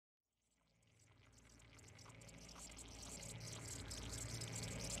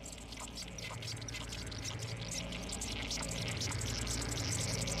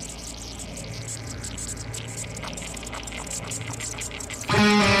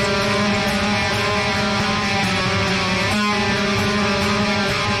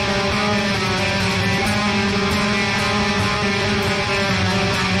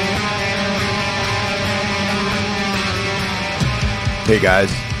Hey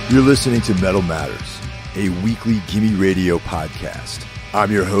guys, you're listening to Metal Matters, a weekly gimme radio podcast.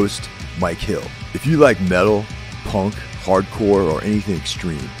 I'm your host, Mike Hill. If you like metal, punk, hardcore, or anything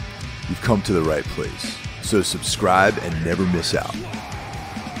extreme, you've come to the right place. So subscribe and never miss out.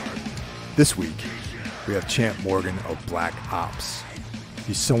 This week, we have Champ Morgan of Black Ops.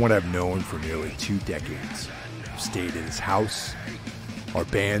 He's someone I've known for nearly 2 decades. I've stayed at his house. Our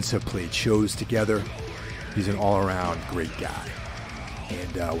bands have played shows together. He's an all-around great guy.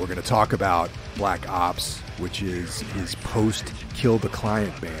 And we're going to talk about Black Ops, which is his post-Kill the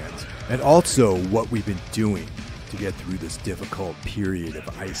Client band, and also what we've been doing to get through this difficult period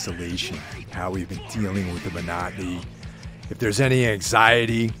of isolation, how we've been dealing with the monotony, if there's any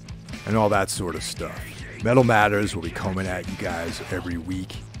anxiety, and all that sort of stuff. Metal Matters will be coming at you guys every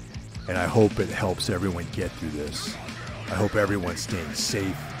week, and I hope it helps everyone get through this. I hope everyone's staying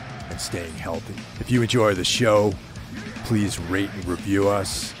safe and staying healthy. If you enjoy the show, please rate and review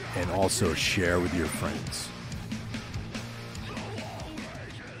us, and also share with your friends.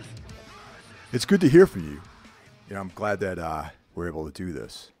 It's good to hear from you. You know, I'm glad that we're able to do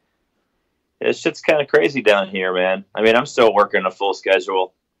this. It's shit's kind of crazy down here, man. I mean, I'm still working a full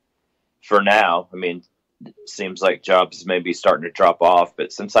schedule for now. I mean, it seems like jobs may be starting to drop off,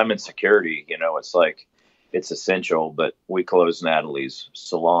 but since I'm in security, you know, it's like it's essential. But we close Natalie's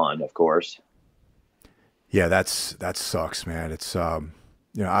salon, of course. Yeah, that sucks, man. It's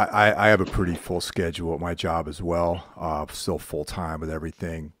you know, I have a pretty full schedule at my job as well. Still full time with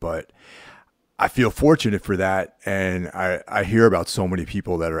everything, but I feel fortunate for that. And I hear about so many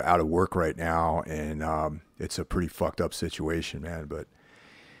people that are out of work right now, and it's a pretty fucked up situation, man. But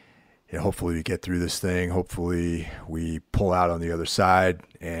you know, hopefully we get through this thing. Hopefully we pull out on the other side.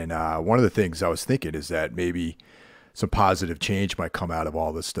 And one of the things I was thinking is that maybe some positive change might come out of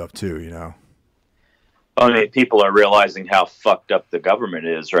all this stuff too, you know? I mean, people are realizing how fucked up the government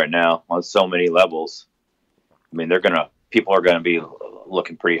is right now on so many levels. I mean, people are gonna be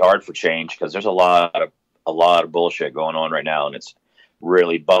looking pretty hard for change because there's a lot of bullshit going on right now, and it's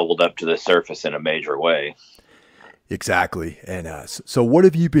really bubbled up to the surface in a major way. Exactly. And so what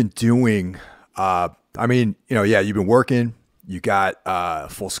have you been doing? I mean, you know, yeah, you've been working. You got a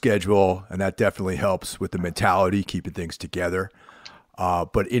full schedule, and that definitely helps with the mentality, keeping things together.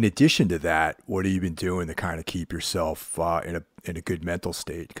 But in addition to that, what have you been doing to kind of keep yourself in a good mental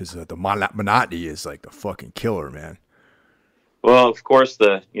state? Because the monotony is like the fucking killer, man. Well, of course,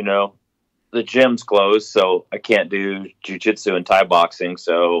 the gym's closed, so I can't do jiu-jitsu and Thai boxing.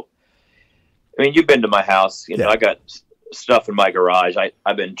 So, I mean, you've been to my house. You know, I got stuff in my garage.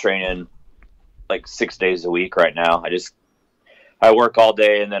 I've been training like 6 days a week right now. I work all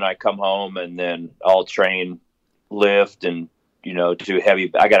day, and then I come home, and then I'll train, lift, and you know, do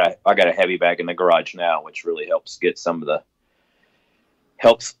heavy. I got a heavy bag in the garage now, which really helps get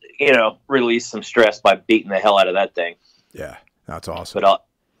release some stress by beating the hell out of that thing. Yeah, that's awesome. But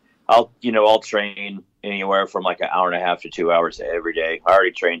I'll train anywhere from like an hour and a half to 2 hours every day. I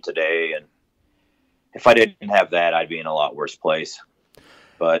already trained today, and if I didn't have that, I'd be in a lot worse place.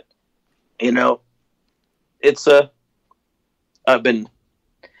 But you know, I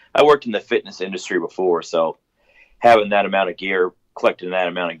worked in the fitness industry before, so having that amount of gear, collecting that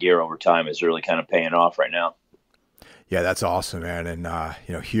amount of gear over time is really kind of paying off right now. Yeah, that's awesome, man. And,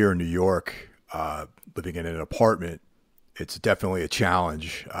 you know, here in New York, living in an apartment, it's definitely a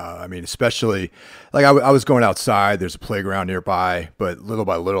challenge. I mean, especially like I was going outside, there's a playground nearby, but little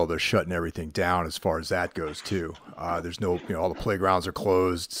by little, they're shutting everything down as far as that goes too. There's no, you know, all the playgrounds are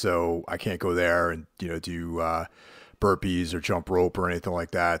closed, so I can't go there and, you know, do burpees or jump rope or anything like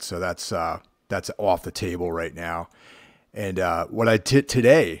that. So that's off the table right now. And what I did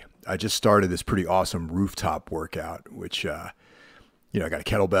today, I just started this pretty awesome rooftop workout, which, you know, I got a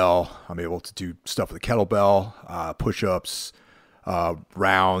kettlebell. I'm able to do stuff with a kettlebell, push-ups,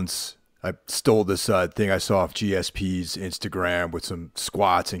 rounds. I stole this thing I saw off GSP's Instagram with some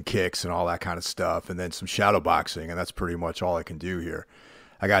squats and kicks and all that kind of stuff, and then some shadow boxing, and that's pretty much all I can do here.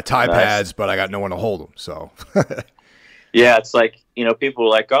 I got Thai pads, but I got no one to hold them, so... Yeah, it's like, you know, people are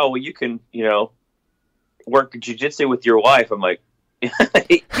like, oh, well, you can, you know, work jiu-jitsu with your wife. I'm like, you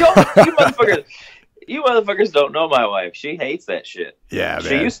motherfuckers don't know my wife. She hates that shit. Yeah,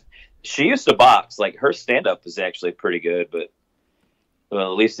 man. She used to box. Like, her stand-up is actually pretty good, but,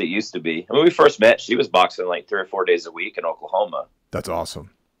 well, at least it used to be. When we first met, she was boxing like 3 or 4 days a week in Oklahoma. That's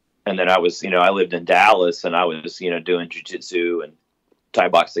awesome. And then I was, you know, I lived in Dallas, and I was, you know, doing jiu-jitsu and Thai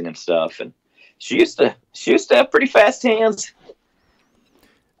boxing and stuff, and She used to have pretty fast hands.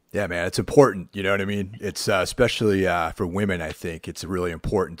 Yeah, man, it's important. You know what I mean? It's especially for women, I think it's really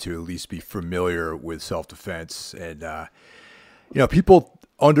important to at least be familiar with self-defense. And, People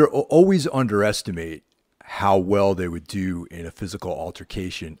always underestimate how well they would do in a physical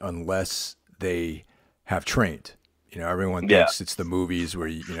altercation unless they have trained. Everyone thinks it's the movies where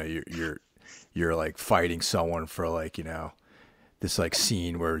you're like fighting someone for like, this like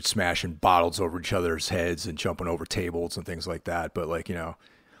scene where it's smashing bottles over each other's heads and jumping over tables and things like that. But like,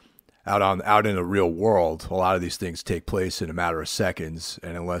 out in the real world, a lot of these things take place in a matter of seconds.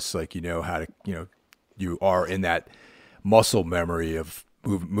 And unless like, how to, you are in that muscle memory of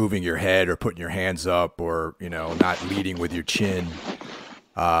moving your head or putting your hands up or, not leading with your chin,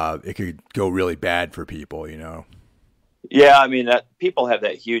 it could go really bad for people, Yeah, I mean, that people have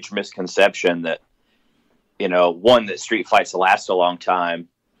that huge misconception that, one, that street fights last a long time,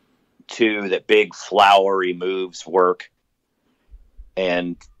 two, that big flowery moves work,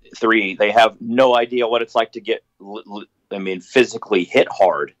 and three, they have no idea what it's like to get, physically hit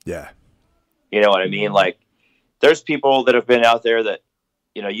hard. Yeah. You know what I mean? Like, there's people that have been out there that,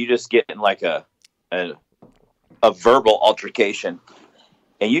 you just get in like a verbal altercation,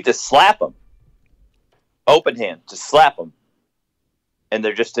 and you just slap them. Open hand, just slap them. And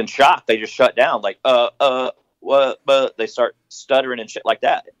they're just in shock. They just shut down. Like, what? But they start stuttering and shit like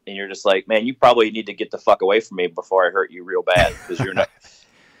that. And you're just like, man, you probably need to get the fuck away from me before I hurt you real bad. Because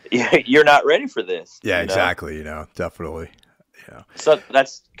you're not ready for this. Yeah, exactly. Definitely. So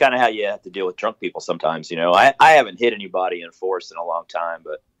that's kind of how you have to deal with drunk people sometimes. I haven't hit anybody in force in a long time,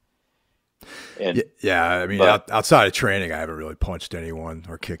 but. Outside of training, I haven't really punched anyone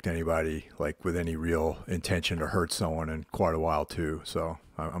or kicked anybody like with any real intention to hurt someone in quite a while too. So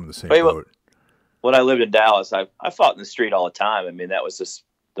I'm the same boat. When I lived in Dallas, I fought in the street all the time. I mean, that was just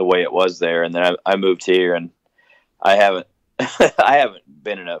the way it was there. And then I moved here, and I haven't I haven't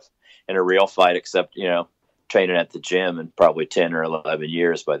been in a real fight except training at the gym in probably 10 or 11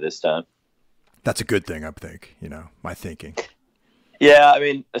 years by this time. That's a good thing, I think. My thinking. Yeah, I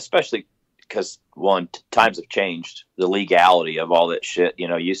mean, especially. Because one, times have changed. The legality of all that shit,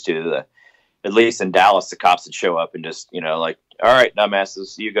 used to at least in Dallas, the cops would show up and just, like, all right,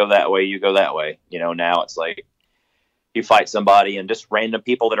 dumbasses, you go that way, you go that way. Now it's like you fight somebody and just random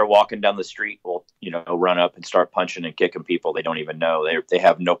people that are walking down the street will, run up and start punching and kicking people they don't even know. They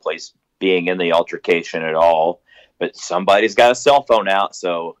have no place being in the altercation at all. But somebody's got a cell phone out,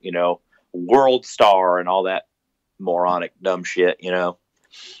 so World Star and all that moronic dumb shit.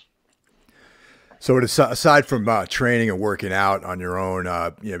 So aside from training and working out on your own,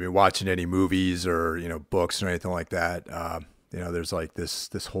 been watching any movies or books or anything like that? There's like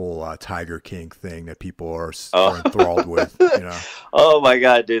this whole Tiger King thing that people are enthralled with. Oh my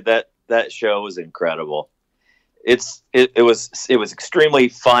god, dude, that show was incredible. It was extremely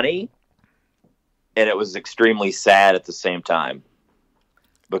funny, and it was extremely sad at the same time.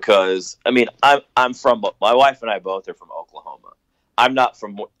 Because I'm from, my wife and I both are from Oklahoma. I'm not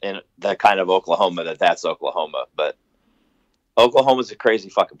from in the kind of Oklahoma that's Oklahoma, but Oklahoma's a crazy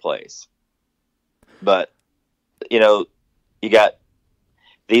fucking place. But, you got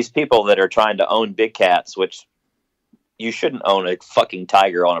these people that are trying to own big cats, which you shouldn't own a fucking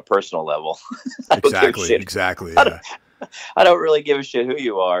tiger on a personal level. Exactly. Yeah. I don't really give a shit who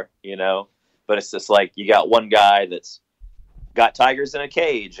you are, but it's just like you got one guy that's got tigers in a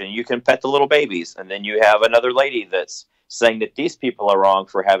cage and you can pet the little babies. And then you have another lady that's saying that these people are wrong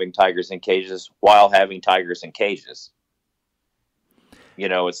for having tigers in cages while having tigers in cages.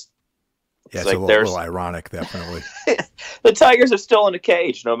 It's like a little ironic, definitely. The tigers are still in a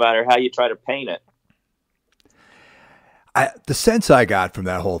cage, no matter how you try to paint it. The sense I got from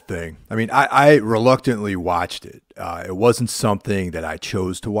that whole thing, I reluctantly watched it. It wasn't something that I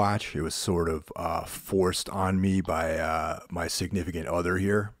chose to watch. It was sort of forced on me by my significant other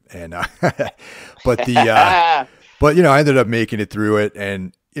here. And But, I ended up making it through it.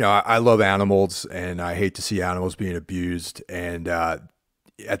 And, I love animals and I hate to see animals being abused. And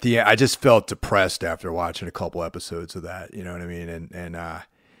at the end, I just felt depressed after watching a couple episodes of that. You know what I mean? And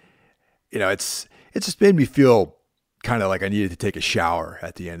it's just made me feel kind of like I needed to take a shower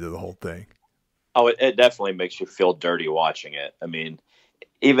at the end of the whole thing. Oh, it definitely makes you feel dirty watching it.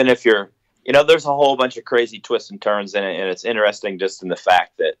 Even if you're, there's a whole bunch of crazy twists and turns in it, and it's interesting just in the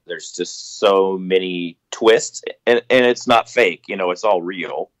fact that there's just so many twists, and it's not fake, it's all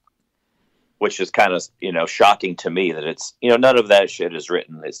real, which is kind of, shocking to me that it's, none of that shit is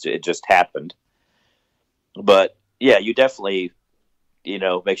written. It just happened. But yeah, you definitely,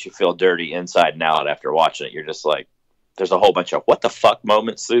 makes you feel dirty inside and out after watching it. You're just like, there's a whole bunch of what the fuck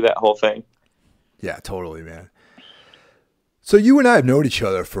moments through that whole thing. Yeah, totally, man. So you and I have known each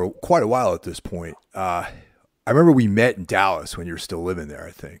other for quite a while at this point. I remember we met in Dallas when you were still living there,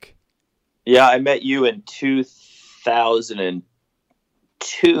 I think. Yeah, I met you in 2002.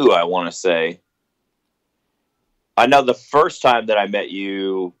 two, I want to say. I know the first time that I met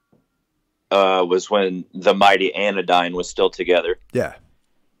you was when the Mighty Anodyne was still together. Yeah.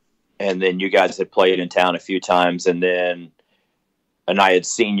 And then you guys had played in town a few times, and I had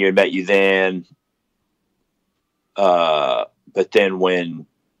seen you and met you then. But then when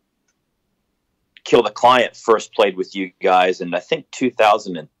Kill the Client first played with you guys in, I think,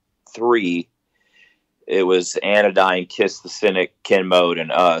 2003, it was Anodyne, Kiss the Cynic, Ken Mode,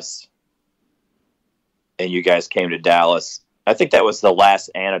 and us. And you guys came to Dallas. I think that was the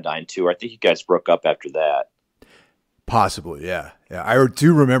last Anodyne tour. I think you guys broke up after that. Possibly, yeah. Yeah, I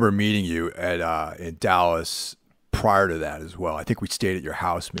do remember meeting you at in Dallas prior to that as well. I think we stayed at your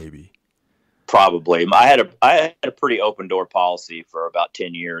house maybe. Probably. I had a pretty open door policy for about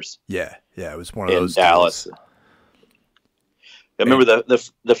 10 years. Yeah, it was one of those in Dallas. Deals. I remember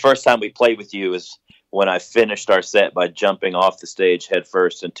the first time we played with you was when I finished our set by jumping off the stage head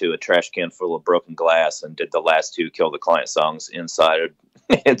first into a trash can full of broken glass and did the last two Kill the Client songs inside of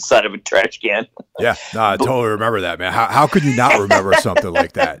a trash can. Yeah, no, I totally remember that, man. How could you not remember something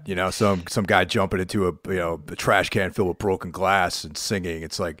like that? You know, some guy jumping into a trash can filled with broken glass and singing.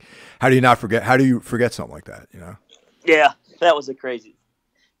 It's like, how do you forget something like that? You know? Yeah, that was a crazy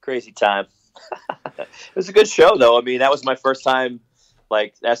time. It was a good show, though. I mean, that was my first time.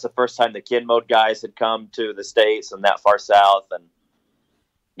 Like, that's the first time the Kid Mode guys had come to the States and that far south. And,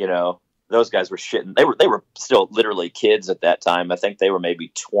 you know, those guys were shitting. They were still literally kids at that time. I think they were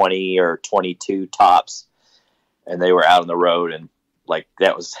maybe 20 or 22 tops. And they were out on the road. And, like,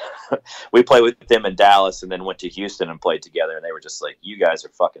 that was – we played with them in Dallas and then went to Houston and played together. And they were just like, you guys are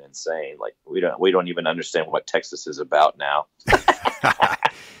fucking insane. Like, we don't even understand what Texas is about now.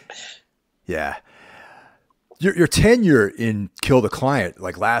 Yeah. Your tenure in Kill the Client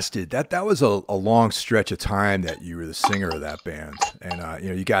lasted that was a long stretch of time that you were the singer of that band, and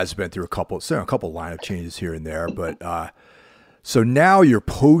you guys have been through a couple lineup changes here and there, but so now your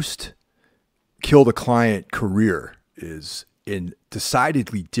post Kill the Client career is in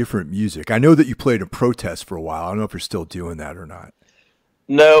decidedly different music. I know that you played in Protest for a while. I don't know if you're still doing that or not.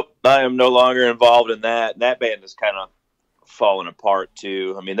 Nope, I am no longer involved in that. That band is kind of falling apart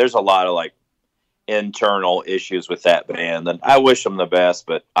too. I mean, there's a lot of internal issues with that band, and I wish them the best,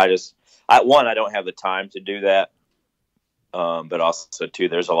 but I don't have the time to do that, but also too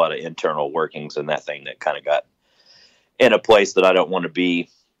there's a lot of internal workings in that thing that kind of got in a place that I don't want to be.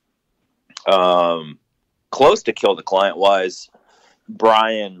 Close to Kill the Client wise,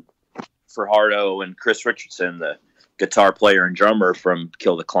 Brian Fajardo and Chris Richardson, the guitar player and drummer from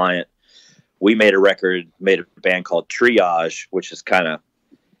Kill the Client, we made a band called Triage, which is kind of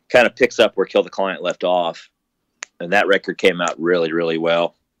picks up where Kill the Client left off. And that record came out really, really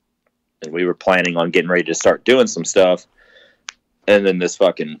well. And we were planning on getting ready to start doing some stuff. And then this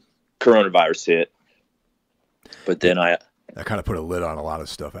fucking coronavirus hit. But then that kind of put a lid on a lot of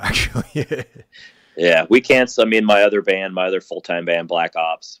stuff, actually. Yeah, we canceled. I mean, my other full-time band, Black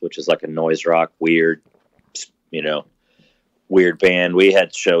Ops, which is like a noise rock, weird band. We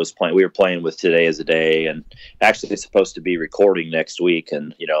had shows playing. We were playing with Today Is a Day, and actually it's supposed to be recording next week.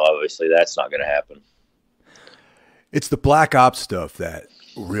 And, obviously that's not going to happen. It's the Black Ops stuff that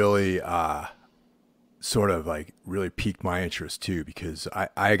really really piqued my interest too, because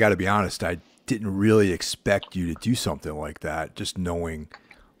I got to be honest, I didn't really expect you to do something like that, just knowing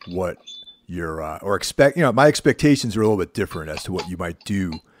what my expectations are a little bit different as to what you might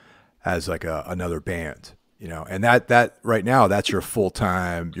do as another band. And that right now, that's your full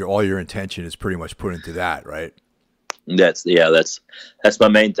time. All your intention is pretty much put into that, right? That's my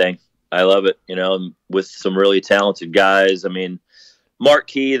main thing. I love it. With some really talented guys. I mean, Mark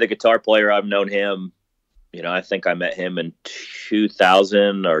Key, the guitar player, I've known him. I think I met him in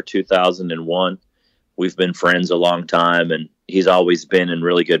 2000 or 2001. We've been friends a long time, and he's always been in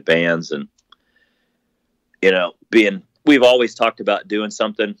really good bands. And we've always talked about doing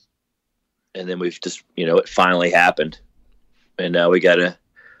something. And then we've just, it finally happened. And now we got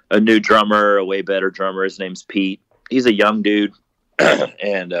a new drummer, a way better drummer. His name's Pete. He's a young dude.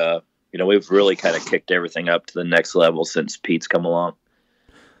 And, we've really kind of kicked everything up to the next level since Pete's come along.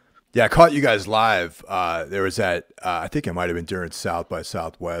 Yeah, I caught you guys live. There was I think it might have been during South by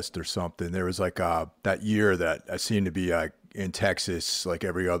Southwest or something. There was that year that I seemed to be in Texas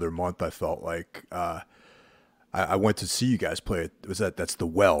every other month, I felt like. I went to see you guys play it. That's the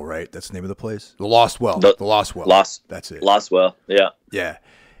Well, right? That's the name of the place? The Lost Well. The Lost Well. That's it. Lost Well, yeah. Yeah.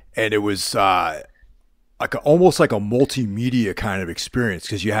 And it was almost like a multimedia kind of experience,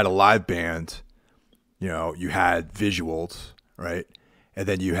 because you had a live band, you had visuals, right? And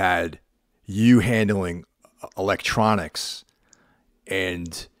then you had you handling electronics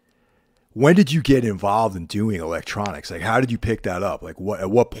And when did you get involved in doing electronics? Like, how did you pick that up? Like, at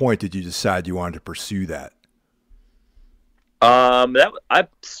what point did you decide you wanted to pursue that? I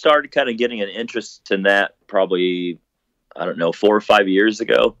started kind of getting an interest in that probably, I don't know, 4 or 5 years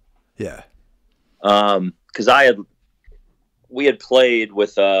ago. Yeah. Cause we had played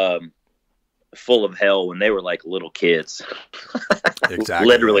with, Full of Hell when they were like little kids. Exactly.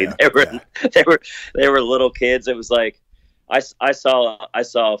 Literally, yeah. they were little kids. It was like, I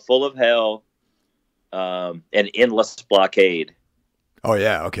saw Full of Hell, and Endless Blockade. Oh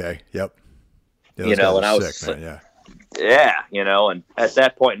yeah. Okay. Yep. Yeah, you know, and I was sick, man. yeah, you know, and at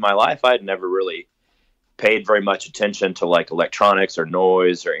that point in my life, I'd never really paid very much attention to like electronics or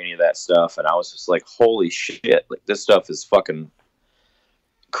noise or any of that stuff. And I was just like, holy shit, like this stuff is fucking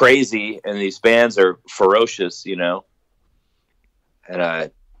crazy. And these bands are ferocious, you know? And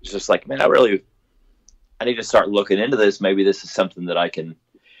I was just like, man, I need to start looking into this. Maybe this is something that I can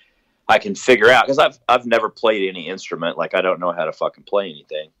figure out. Cause I've never played any instrument. Like I don't know how to fucking play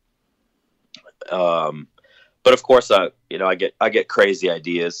anything. But of course, I get crazy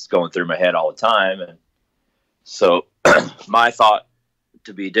ideas going through my head all the time. And so my thought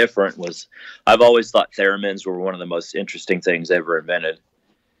to be different was I've always thought theremins were one of the most interesting things ever invented.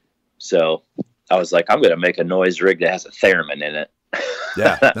 So I was like, I'm going to make a noise rig that has a theremin in it.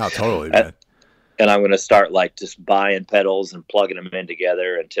 Yeah, no, totally, man. And I'm going to start like just buying pedals and plugging them in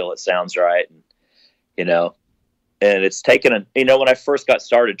together until it sounds right. And, you know, and it's taken when I first got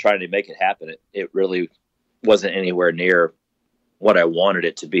started trying to make it happen, it really wasn't anywhere near what I wanted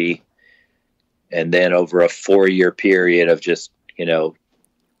it to be. And then over a 4-year period of just, you know,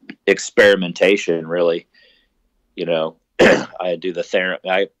 experimentation, really, you know, I do the theremin.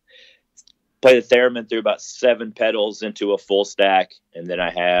 I play the theremin through about 7 pedals into a full stack. And then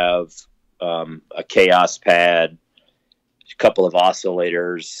I have a chaos pad, a couple of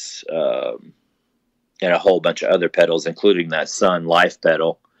oscillators, and a whole bunch of other pedals, including that Sun Life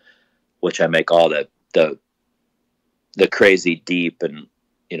pedal, which I make all the crazy deep and,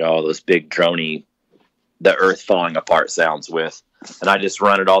 you know, all those big droney, the earth falling apart sounds with. And I just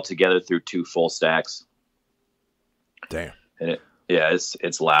run it all together through 2 full stacks. Damn. And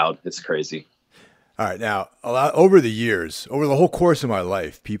it's loud. It's crazy. All right. Now, over the whole course of my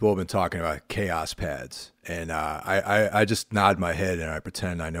life, people have been talking about chaos pads. And I just nod my head and I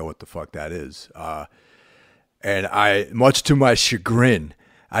pretend I know what the fuck that is. And much to my chagrin,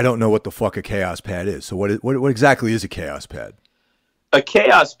 I don't know what the fuck a chaos pad is. So what exactly is a chaos pad? A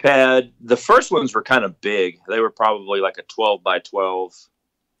chaos pad, the first ones were kind of big. They were probably like a 12 by 12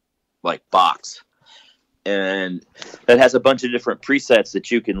 like box. And that has a bunch of different presets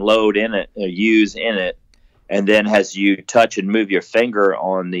that you can load in it or use in it. And then as you touch and move your finger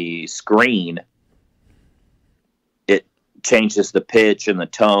on the screen, it changes the pitch and the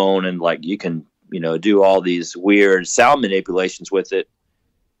tone, and like you can, you know, do all these weird sound manipulations with it.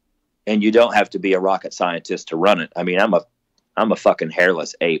 And you don't have to be a rocket scientist to run it. I mean, I'm a fucking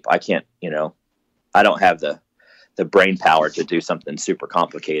hairless ape. I can't, you know, I don't have the brain power to do something super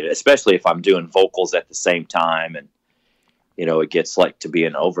complicated, especially if I'm doing vocals at the same time. And, you know, it gets like to be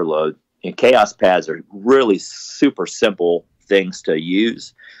an overload. And chaos pads are really super simple things to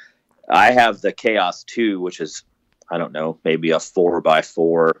use. I have the Chaos 2, which is, I don't know, maybe a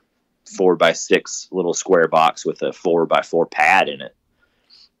 4x4, 4x6 little square box with a 4x4 pad in it.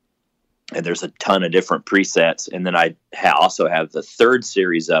 And there's a ton of different presets. And then I also have the 3rd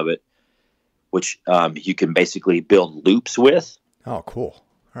series of it, which you can basically build loops with. Oh, cool.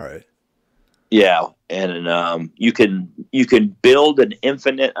 All right. Yeah. And you can build an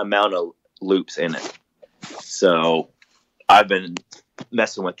infinite amount of loops in it. So I've been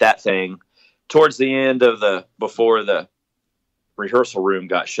messing with that thing towards the end of before the rehearsal room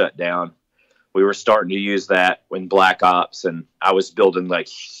got shut down. We were starting to use that in Black Ops, and I was building like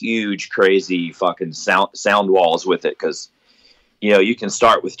huge, crazy fucking sound walls with it. Cause you know, you can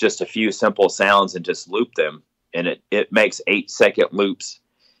start with just a few simple sounds and just loop them. And it makes 8-second loops,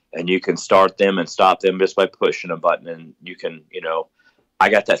 and you can start them and stop them just by pushing a button. And you can, you know, I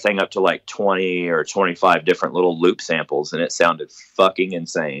got that thing up to like 20 or 25 different little loop samples, and it sounded fucking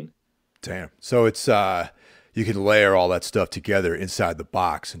insane. Damn. So it's, you can layer all that stuff together inside the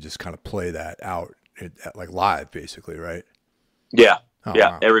box and just kind of play that out like live, basically, right? Yeah. Oh,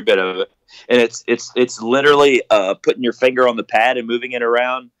 yeah. wow. Every bit of it. And it's literally putting your finger on the pad and moving it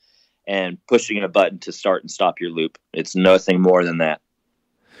around and pushing a button to start and stop your loop. It's nothing more than that.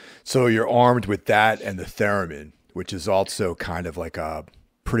 So you're armed with that and the theremin, which is also kind of like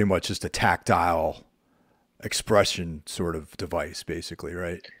pretty much just a tactile expression sort of device, basically,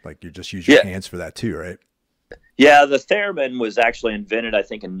 right? Like you just use your hands for that too, right? Yeah, the theremin was actually invented, I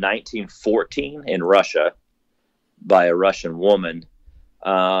think, in 1914 in Russia by a Russian woman.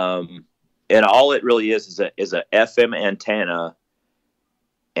 And all it really is a FM antenna,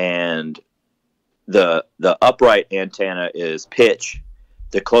 and the upright antenna is pitch.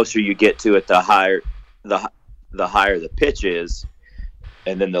 The closer you get to it, the higher the pitch is,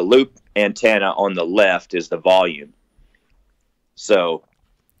 and then the loop antenna on the left is the volume. So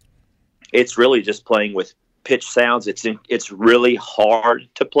it's really just playing with pitch sounds. It's really hard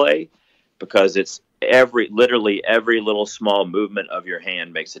to play because it's literally every little small movement of your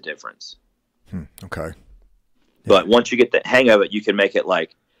hand makes a difference. Okay. Yeah. But once you get the hang of it, you can make it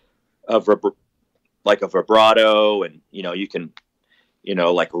like a vibrato, and you can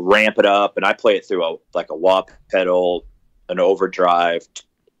like ramp it up. And I play it through a wah pedal, an overdrive,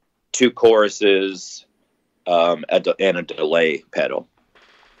 two choruses, and a delay pedal.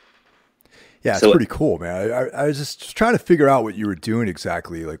 Yeah, it's pretty cool, man. I was just trying to figure out what you were doing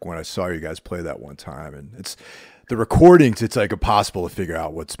exactly, like when I saw you guys play that one time. And it's the recordings, it's like impossible to figure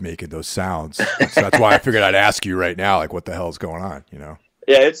out what's making those sounds. So that's why I figured I'd ask you right now, like what the hell is going on, Yeah,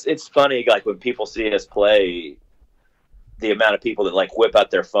 it's funny, like when people see us play, the amount of people that like whip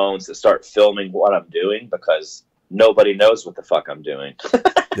out their phones that start filming what I'm doing, because nobody knows what the fuck I'm doing.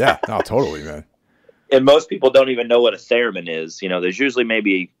 Yeah, no, totally, man. And most people don't even know what a theremin is. There's usually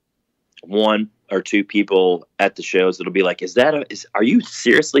maybe one or two people at the shows that'll be like, are you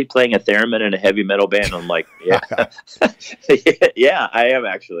seriously playing a theremin in a heavy metal band? I'm like, yeah. Yeah, I am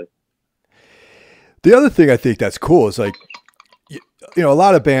actually. The other thing I think that's cool is like, a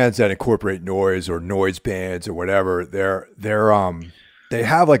lot of bands that incorporate noise or noise bands or whatever, they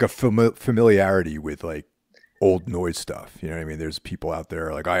have like a familiarity with like old noise stuff. You know what I mean? There's people out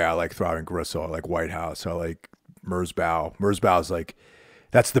there like, oh yeah, I like Throbbing Gristle, I like White House, I like Merzbow. Merzbow's like,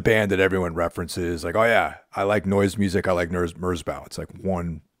 that's the band that everyone references. Like, oh yeah, I like noise music, I like Merzbow. It's like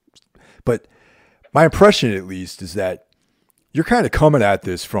one. But my impression, at least, is that you're kind of coming at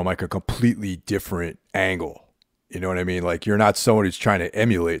this from like a completely different angle. You know what I mean? Like, you're not someone who's trying to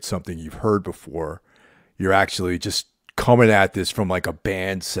emulate something you've heard before. You're actually just coming at this from like a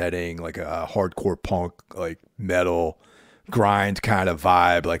band setting, like a hardcore punk, like metal, grind kind of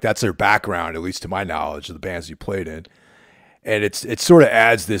vibe. Like, that's their background, at least to my knowledge, of the bands you played in. And it sort of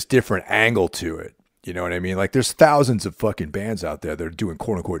adds this different angle to it. You know what I mean? Like, there's thousands of fucking bands out there that are doing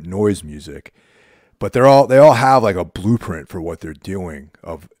quote unquote noise music, but they all have like a blueprint for what they're doing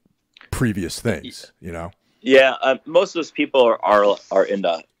of previous things, Yeah, most of those people are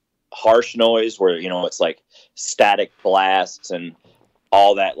into harsh noise, where it's like static blasts and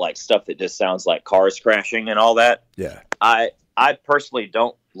all that, like stuff that just sounds like cars crashing and all that. Yeah, I personally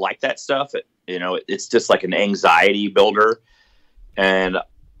don't like that stuff. It's just like an anxiety builder. And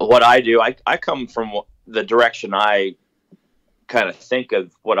what I do, I come from the direction I kind of think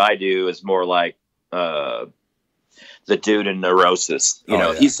of what I do is more like the dude in Neurosis.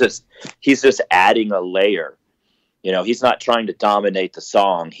 Yeah. He's just adding a layer. He's not trying to dominate the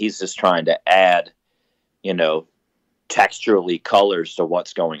song. He's just trying to add, texturally colors to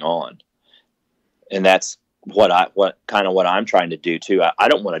what's going on. And that's what I'm trying to do too. I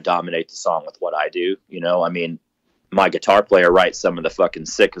don't want to dominate the song with what I do. I mean, my guitar player writes some of the fucking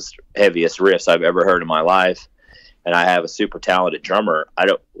sickest, heaviest riffs I've ever heard in my life. And I have a super talented drummer.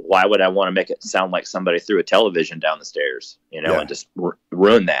 Why would I want to make it sound like somebody threw a television down the stairs, and just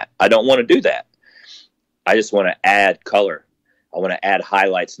ruin that? I don't want to do that. I just want to add color. I want to add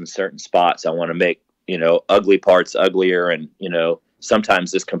highlights in certain spots. I want to make, ugly parts uglier, and,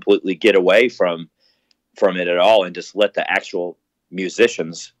 sometimes just completely get away from it at all and just let the actual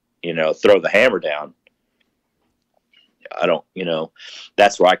musicians, throw the hammer down. I don't,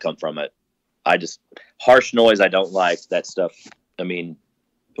 that's where I come from. Harsh noise, I don't like that stuff. I mean,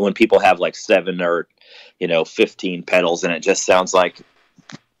 when people have like 7 or, 15 pedals and it just sounds like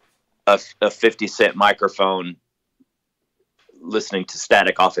a 50-cent microphone listening to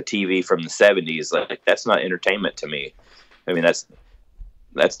static off a TV from the 70s, like that's not entertainment to me. I mean,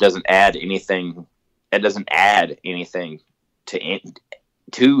 that doesn't add anything. It doesn't add anything to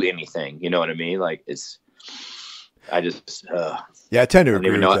anything. You know what I mean? Like I tend to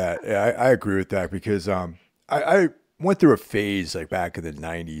agree with that. Yeah, I agree with that because I went through a phase like back in the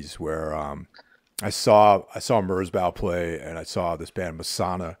 90s where I saw Merzbow play, and I saw this band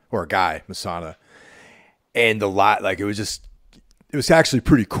Masana, and it was actually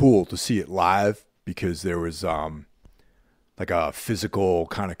pretty cool to see it live because there was like a physical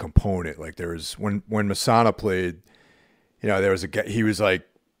kind of component. Like there was when Masana played, there was he was like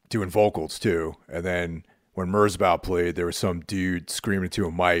doing vocals too, and then when Merzbow played, there was some dude screaming into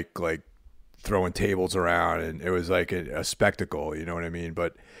a mic like throwing tables around, and it was like a spectacle, you know what I mean?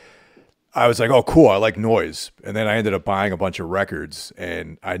 But I was like, oh, cool, I like noise. And then I ended up buying a bunch of records,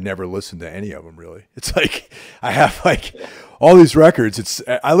 and I never listened to any of them, really. It's like I have like all these records.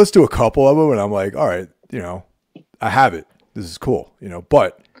 I listened to a couple of them, and I'm like, all right, I have it. This is cool,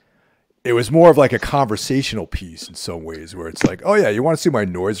 But it was more of like a conversational piece in some ways, where it's like, oh, yeah, you want to see my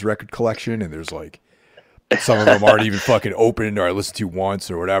noise record collection? And there's like some of them aren't even fucking open, or I listened to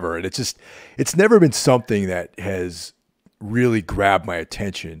once or whatever. And it's never been something that has really grabbed my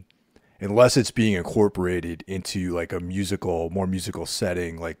attention, unless it's being incorporated into like a more musical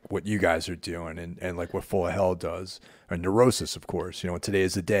setting, like what you guys are doing, and like what Full of Hell does, or Neurosis, of course. Today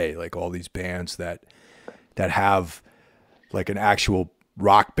is the day, like all these bands that have like an actual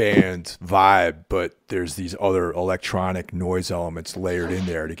rock band vibe, but there's these other electronic noise elements layered in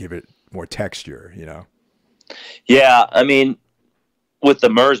there to give it more texture, Yeah, I mean, with the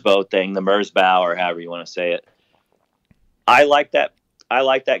Merzbow thing, the Merzbow, or however you want to say it, I like that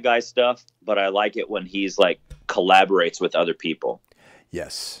guy's stuff, but I like it when he's like collaborates with other people.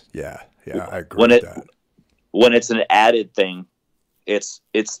 Yes. Yeah. I agree with that. When it's an added thing, it's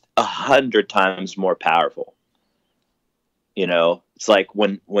 100 times more powerful. It's like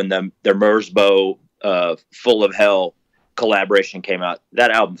when the Merzbow Full of Hell collaboration came out,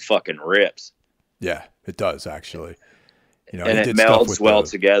 that album fucking rips. Yeah, it does actually. And it melds well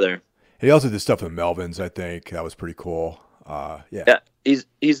together. He also did stuff with Melvins, I think. That was pretty cool. Yeah,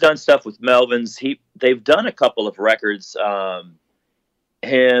 he's done stuff with Melvins. They've done a couple of records.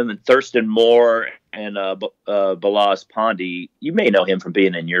 Him and Thurston Moore and Balazs Pondy. You may know him from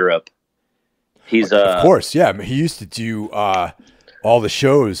being in Europe. He's of course, yeah. He used to do all the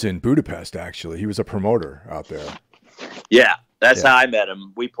shows in Budapest. Actually, he was a promoter out there. Yeah, that's how I met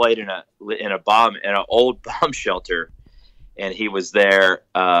him. We played in an old bomb shelter, and he was there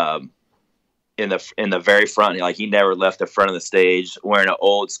in the very front. Like, he never left the front of the stage, wearing an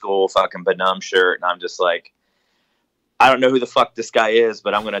old school fucking Benum shirt, and I'm just like, I don't know who the fuck this guy is,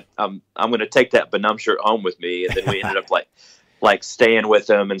 but I'm gonna take that Benum shirt home with me. And then we ended up like staying with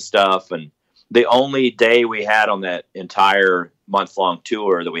him and stuff. And the only day we had on that entire month-long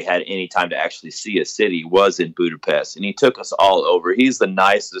tour that we had any time to actually see a city was in Budapest, and he took us all over. He's the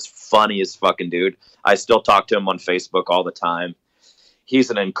nicest, funniest fucking dude. I still talk to him on Facebook all the time. He's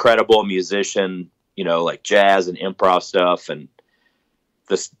an incredible musician, like jazz and improv stuff, and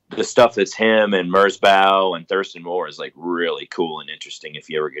the stuff that's him and Merzbow and Thurston Moore is like really cool and interesting if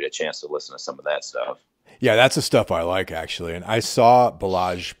you ever get a chance to listen to some of that stuff. Yeah, that's the stuff I like, actually. And I saw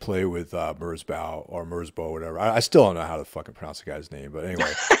Balazs play with Merzbow or Merzbow, whatever. I still don't know how to fucking pronounce the guy's name, but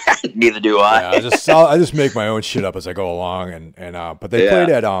anyway. Neither do I. Yeah, I just make my own shit up as I go along, but they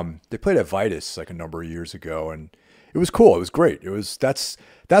played at Vitus like a number of years ago, and it was cool. It was great. That's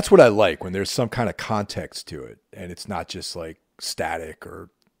what I like, when there's some kind of context to it, and it's not just like static or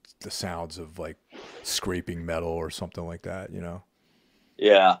the sounds of like scraping metal or something like that,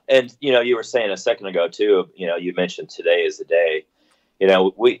 Yeah. And, you were saying a second ago too, you mentioned Today is the Day.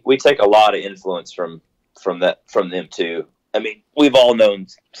 We take a lot of influence from them too. I mean, we've all known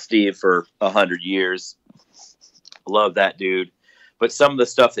Steve for 100 years. Love that dude. But some of the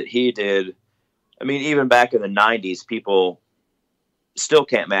stuff that he did, I mean, even back in the 90s, people still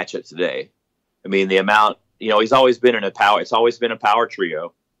can't match it today. I mean, the amount, he's always been it's always been a power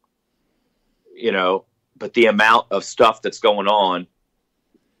trio, but the amount of stuff that's going on,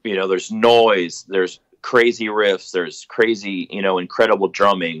 there's noise, there's crazy riffs, there's crazy, incredible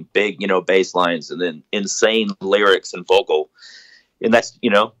drumming, big, bass lines, and then insane lyrics and vocal. And that's,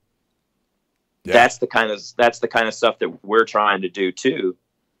 that's the kind of stuff that we're trying to do too,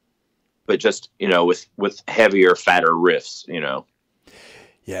 but just, with heavier, fatter riffs,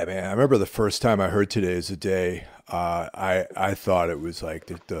 Yeah, man. I remember the first time I heard Today is the Day. I thought it was like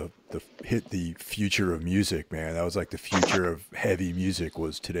the future of music, man. That was like the future of heavy music,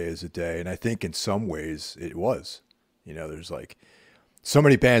 was Today is the Day. And I think in some ways it was. There's like so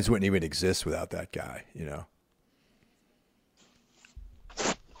many bands wouldn't even exist without that guy,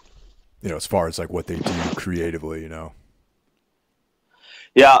 as far as like what they do creatively,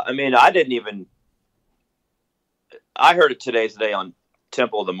 Yeah, I mean, I heard it Today's the Day on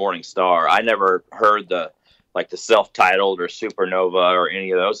Temple of the Morning Star. I never heard the self-titled or Supernova or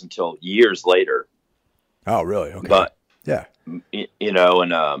any of those until years later. Oh, really? Okay. But yeah,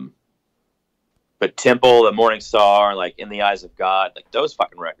 but Temple, the Morning Star, like In the Eyes of God, like those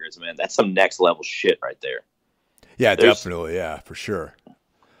fucking records, man, that's some next level shit right there. Yeah, definitely. Yeah, for sure.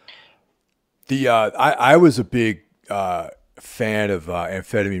 I was a big fan of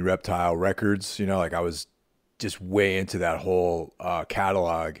Amphetamine Reptile Records. I was just way into that whole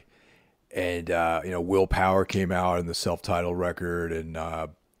catalog. and Willpower came out in the self-titled record, and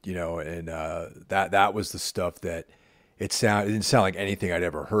that was the stuff that it didn't sound like anything I'd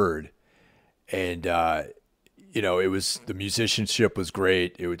ever heard, and it was, the musicianship was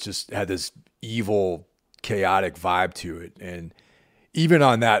great. It just had this evil, chaotic vibe to it, and even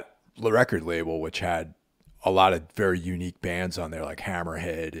on that record label, which had a lot of very unique bands on there, like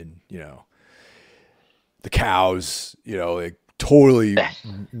Hammerhead and the Cows, like totally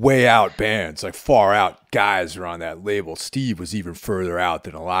way out bands, like far out guys are on that label. Steve was even further out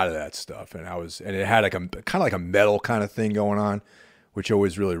than a lot of that stuff, and it had like a kind of like a metal kind of thing going on, which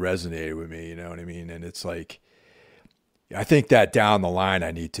always really resonated with me. You know what I mean? And it's like, I think that down the line,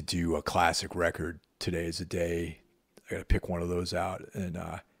 I need to do a classic record. Today's the day. I got to pick one of those out, and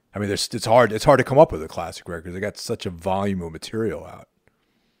I mean, it's hard to come up with a classic record. They got such a volume of material out.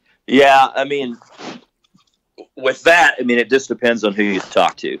 Yeah, I mean, with that, I mean, it just depends on who you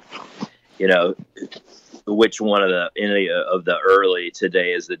talk to. Which one of any of the early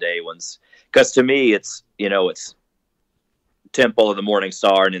Today Is the Day ones? Because to me, it's Temple of the Morning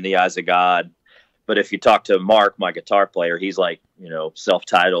Star and In the Eyes of God. But if you talk to Mark, my guitar player, he's like,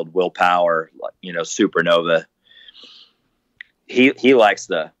 self-titled, Willpower, Supernova. He likes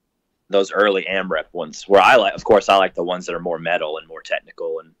those early AMREP ones, where I like the ones that are more metal and more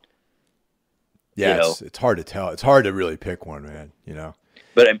technical. And it's hard to tell. It's hard to really pick one, man.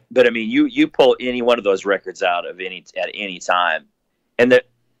 But I mean, you pull any one of those records out at any time, and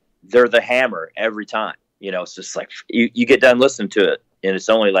they're the hammer every time. It's just like you get done listening to it, and it's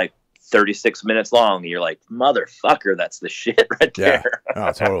only like 36 minutes long, and you're like, motherfucker, that's the shit right there.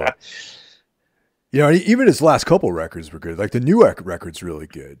 Oh, totally. Even his last couple records were good. Like the new record's really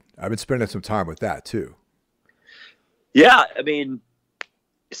good. I've been spending some time with that too. Yeah, I mean,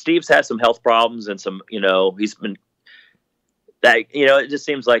 Steve's had some health problems and some, he's been that, it just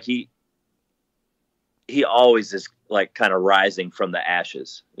seems like he always is like kind of rising from the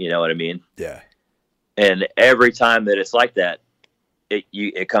ashes. You know what I mean? Yeah. And every time that it's like that,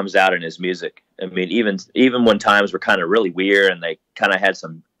 it comes out in his music. I mean, even when times were kind of really weird and they kind of had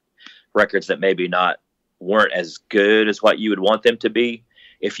some records that maybe weren't as good as what you would want them to be,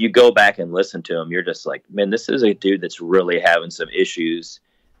 if you go back and listen to them, you're just like, man, this is a dude that's really having some issues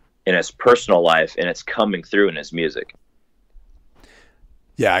in his personal life, and it's coming through in his music.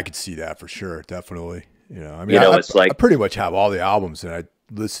 Yeah, I could see that for sure. Definitely. I pretty much have all the albums, and I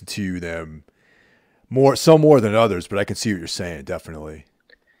listen to them some more than others, but I can see what you're saying. Definitely.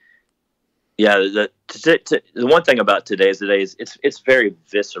 Yeah. The one thing about Today's the Day is it's very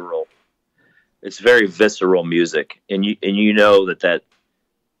visceral. It's very visceral music. And that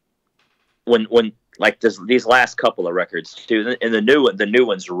when like these last couple of records too, and the new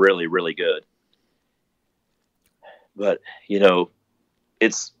one's really, really good. But,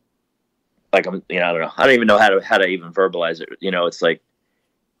 it's like, I don't know. I don't even know how to even verbalize it. It's like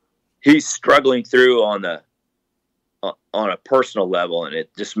he's struggling through on a personal level, and it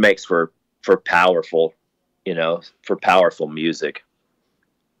just makes for powerful, for powerful music.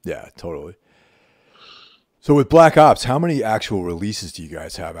 Yeah, totally. So with Black Ops, how many actual releases do you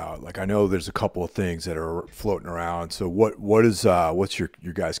guys have out? Like, I know there's a couple of things that are floating around. So what's your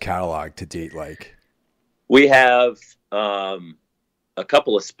guys' catalog to date like? We have a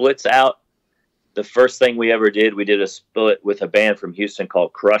couple of splits out. The first thing we ever did, we did a split with a band from Houston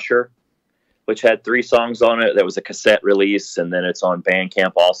called Crusher, which had 3 songs on it. That was a cassette release, and then it's on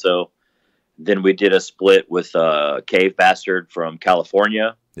Bandcamp also. Then we did a split with Cave Bastard from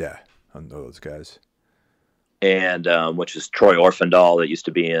California. Yeah, I know those guys. And which is Troy Orfendahl that used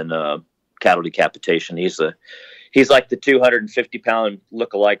to be in Cattle Decapitation. He's like the 250-pound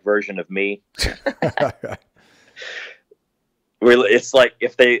look-alike version of me. It's like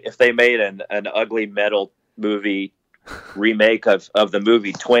if they made an ugly metal movie remake of the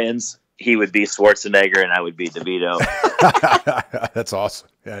movie Twins, he would be Schwarzenegger and I would be DeVito. That's awesome.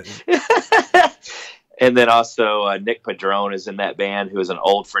 Yeah. And then also Nick Padrone is in that band, who is an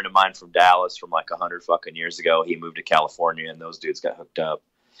old friend of mine from Dallas from like 100 fucking years ago. He moved to California, and those dudes got hooked up.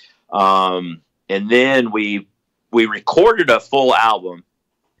 And then we recorded a full album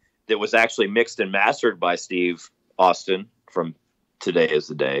that was actually mixed and mastered by Steve Austin from Today Is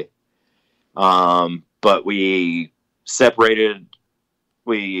the Day. But we separated.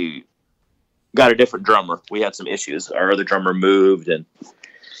 We got a different drummer. We had some issues. Our other drummer moved, and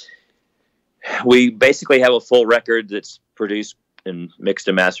we basically have a full record that's produced and mixed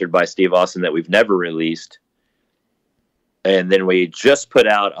and mastered by Steve Austin that we've never released. And then we just put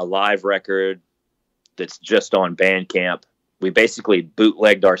out a live record that's just on Bandcamp. We basically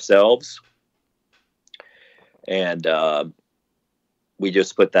bootlegged ourselves. And we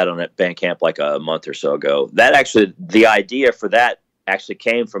just put that on at Bandcamp like a month or so ago. That actually, the idea for that actually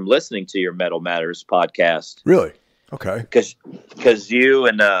came from listening to your Metal Matters podcast. Really? Okay. Because you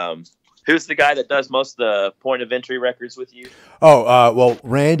and who's the guy that does most of the Point of Entry records with you? Oh, well,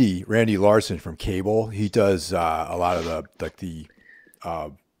 Randy Larson from Cable. He does a lot of the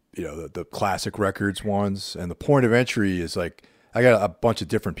classic records ones, and the Point of Entry is like I got a bunch of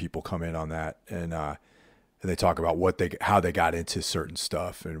different people come in on that, and they talk about how they got into certain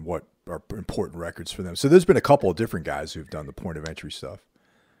stuff and what are important records for them. So there's been a couple of different guys who've done the Point of Entry stuff.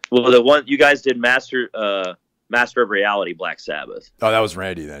 Well, the one you guys did Master of Reality, Black Sabbath. Oh, that was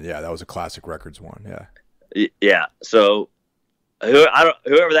Randy then. Yeah, that was a classic records one. Yeah. Yeah. So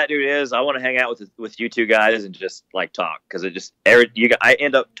whoever that dude is, I want to hang out with you two guys and just like talk, because I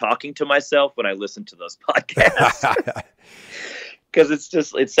end up talking to myself when I listen to those podcasts.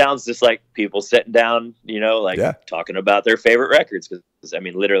 Because it sounds just like people sitting down, talking about their favorite records. Because I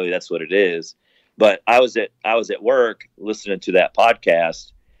mean, literally, that's what it is. But I was at work listening to that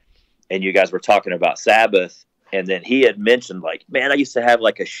podcast, and you guys were talking about Sabbath, and then he had mentioned like, man, I used to have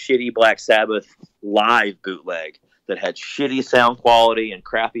like a shitty Black Sabbath live bootleg that had shitty sound quality and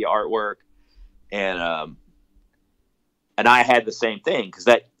crappy artwork, and I had the same thing, because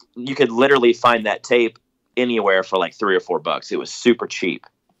that you could literally find that tape anywhere for like $3 or $4. It was super cheap.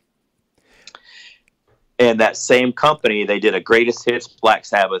 And that same company, they did a greatest hits Black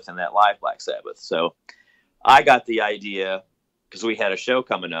Sabbath and that live Black Sabbath. So I got the idea, because we had a show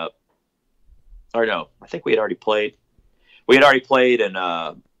coming up. Or no, I think we had already played. We had already played, and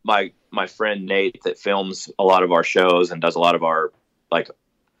my friend Nate that films a lot of our shows and does a lot of our like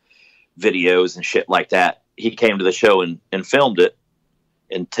videos and shit like that, he came to the show and filmed it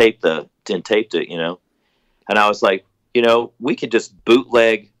and taped it, And I was like, we could just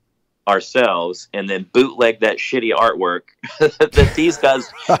bootleg ourselves and then bootleg that shitty artwork that these guys,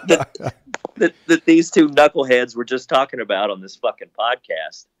 that these two knuckleheads were just talking about on this fucking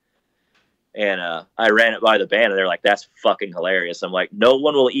podcast. And I ran it by the band, and they're like, that's fucking hilarious. I'm like, no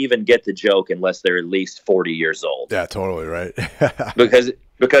one will even get the joke unless they're at least 40 years old. Yeah, totally, right?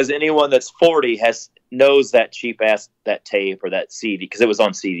 because anyone that's 40 knows that cheap ass, that tape or that CD, because it was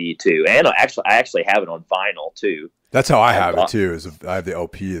on CD too. And I actually have it on vinyl too. That's how I have it too. I have the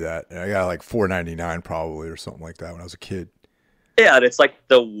LP of that, and I got like $4.99 probably or something like that when I was a kid. Yeah, and it's like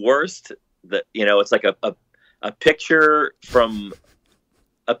the worst. It's like a picture from.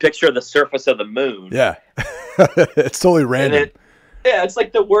 A picture of the surface of the moon. Yeah. It's totally random. It's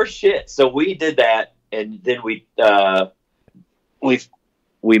like the worst shit. So we did that, and then we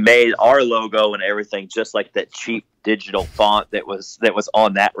made our logo and everything just like that cheap digital font that was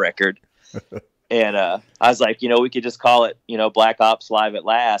on that record. And I was like, we could just call it, Black Ops Live at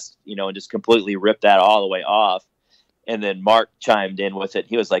Last, and just completely rip that all the way off. And then Mark chimed in with it.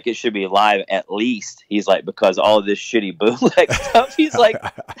 He was like, it should be live at least. He's like, because all of this shitty bootleg stuff. He's like,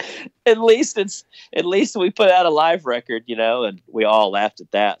 at least we put out a live record, and we all laughed at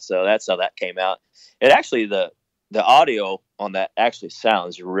that. So that's how that came out. It actually, the audio on that actually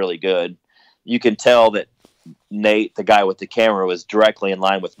sounds really good. You can tell that Nate, the guy with the camera, was directly in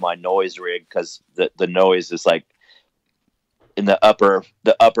line with my noise rig, because the noise is like in the upper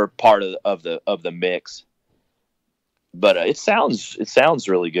part of the mix. But it sounds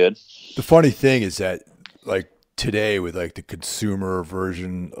really good. The funny thing is that, like today, with like the consumer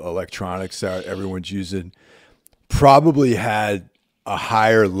version electronics that everyone's using, probably had a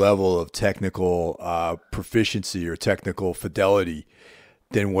higher level of technical proficiency or technical fidelity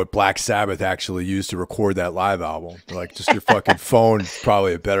than what Black Sabbath actually used to record that live album. Like, just your fucking phone is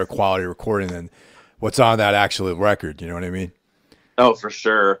probably a better quality recording than what's on that actual record. You know what I mean? Oh, for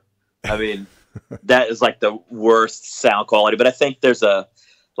sure. I mean. That is like the worst sound quality, but I think there's a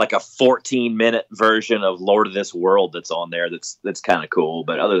 14-minute version of Lord of This World that's on there that's kind of cool.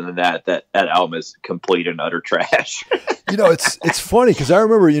 But other than that album is complete and utter trash. It's funny, because I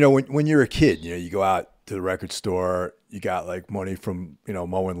remember, when you're a kid, you go out to the record store, you got like money from,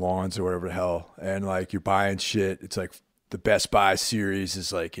 mowing lawns or whatever the hell, and like you're buying shit. It's like the Best Buy series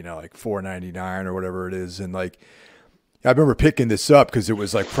is like, like $4.99 or whatever it is. And like, I remember picking this up because it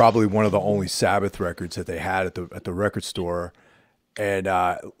was like probably one of the only Sabbath records that they had at the record store. And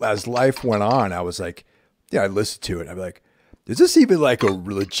as life went on, I was like, I listened to it. I'd be like, is this even like a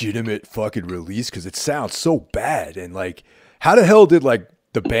legitimate fucking release? Because it sounds so bad. And like, how the hell did like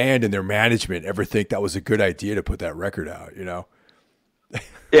the band and their management ever think that was a good idea to put that record out?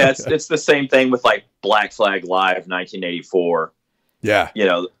 Yeah, it's the same thing with like Black Flag Live 1984. Yeah,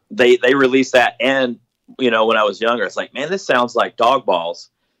 they released that, and when I was younger, it's like, man, this sounds like dog balls.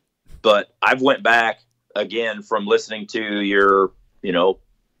 But I've went back again from listening to your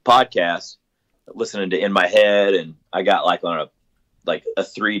podcast, listening to In My Head, and I got like on a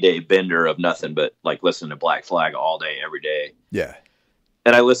 3-day bender of nothing but like listening to Black Flag all day, every day. Yeah.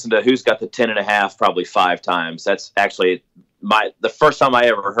 And I listened to Who's Got the 10.5 probably 5 times. That's actually the first time I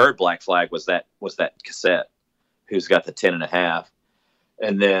ever heard Black Flag was that cassette, Who's Got the 10.5.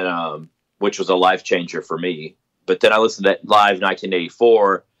 And then, which was a life changer for me. But then I listened to Live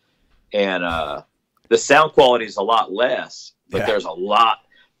 1984, and the sound quality is a lot less, but there's a lot,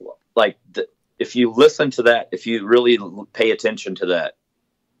 like, if you listen to that, if you really pay attention to that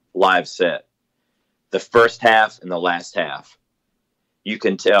live set, the first half and the last half, you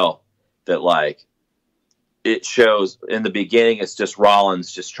can tell that, like, it shows in the beginning, it's just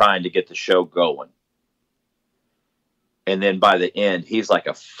Rollins just trying to get the show going. And then by the end, he's like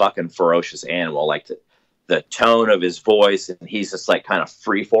a fucking ferocious animal. Like the tone of his voice, and he's just like kind of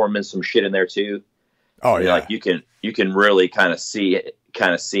free-forming some shit in there too. Oh yeah. Like you can really kind of see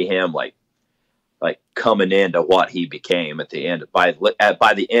him like coming into what he became at the end. By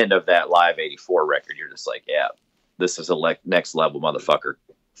the end of that Live 84 record, you're just like, yeah, this is a next level motherfucker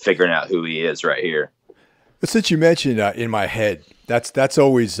figuring out who he is right here. But since you mentioned In My Head, that's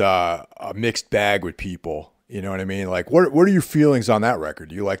always a mixed bag with people. You know what I mean? Like, what are your feelings on that record?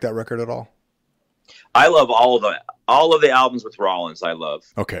 Do you like that record at all? I love all of the albums with Rollins. I love.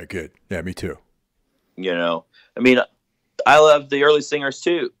 Okay, good. Yeah, me too. You know, I mean, I love the early singers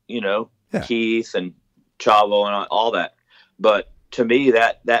too. You know, Keith and Chavo and all that. But to me,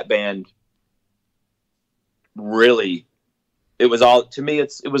 that band really, it was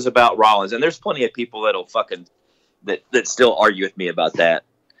about Rollins. And there's plenty of people that'll fucking that still argue with me about that.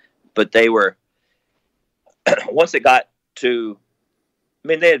 But they were. Once it got to, I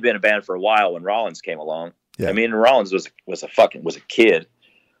mean, they had been a band for a while when Rollins came along. Yeah. I mean, Rollins was a kid,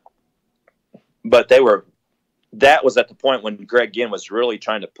 but that was at the point when Greg Ginn was really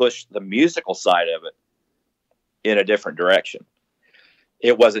trying to push the musical side of it in a different direction.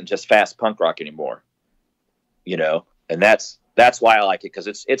 It wasn't just fast punk rock anymore, you know, and that's why I like it. 'Cause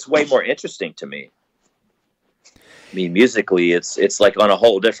it's way more interesting to me. I mean, musically, it's like on a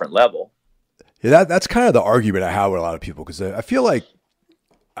whole different level. Yeah, that's kind of the argument I have with a lot of people, because I feel like,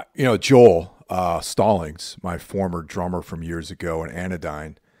 you know, Joel Stallings, my former drummer from years ago in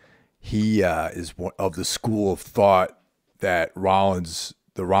Anodyne, he is of the school of thought that the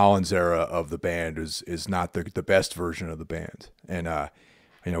Rollins era of the band is not the best version of the band, and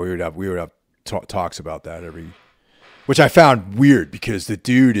you know, we would have talks about that which I found weird, because the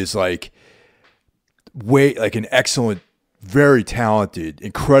dude is like an excellent, very talented,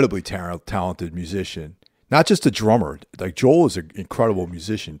 incredibly talented musician. Not just a drummer. Like, Joel is an incredible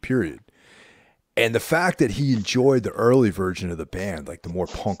musician, period. And the fact that he enjoyed the early version of the band, like the more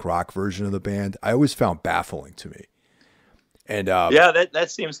punk rock version of the band, I always found baffling to me. And yeah,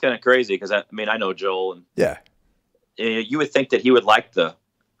 that seems kind of crazy, because I know Joel, and yeah, you would think that he would like the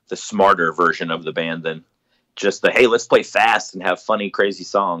smarter version of the band than just hey, let's play fast and have funny, crazy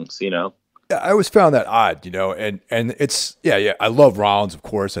songs, you know. I always found that odd, you know, and it's, yeah. I love Rollins, of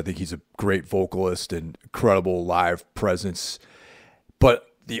course. I think he's a great vocalist and incredible live presence. But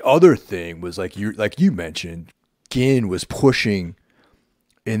the other thing was, like you mentioned, Ginn was pushing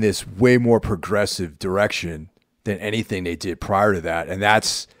in this way more progressive direction than anything they did prior to that. And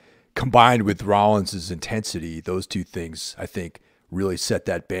that's combined with Rollins's intensity. Those two things, I think, really set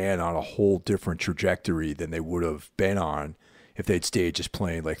that band on a whole different trajectory than they would have been on if they'd stayed just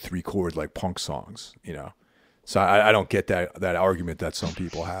playing like 3-chord, like punk songs, you know? So I don't get that argument that some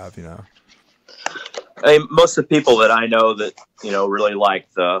people have, you know? I mean, most of the people that I know that, you know, really like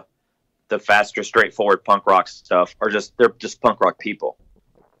the faster, straightforward punk rock stuff they're just punk rock people.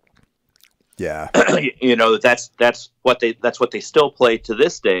 Yeah. You know, that's what they still play to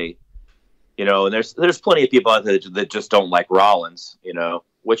this day, you know, and there's plenty of people out there that just don't like Rollins, you know,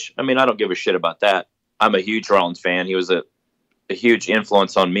 which, I mean, I don't give a shit about that. I'm a huge Rollins fan. He was a huge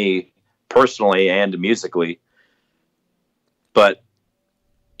influence on me personally and musically. But,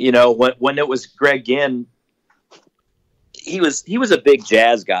 you know, when it was Greg Ginn, he was a big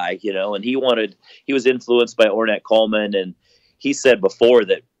jazz guy, you know, and he was influenced by Ornette Coleman, and he said before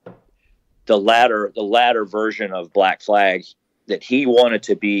that the latter version of Black Flag, that he wanted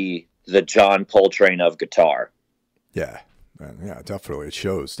to be the John Coltrane of guitar. Yeah, man, yeah, definitely. It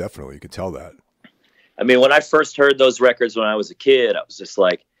shows. Definitely, you could tell that. I mean, when I first heard those records when I was a kid, I was just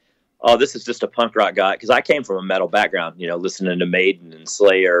like, oh, this is just a punk rock guy. Because I came from a metal background, you know, listening to Maiden and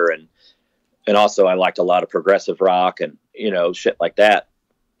Slayer. And also I liked a lot of progressive rock and, you know, shit like that,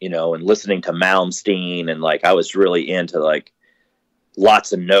 you know, and listening to Malmsteen. And, like, I was really into, like,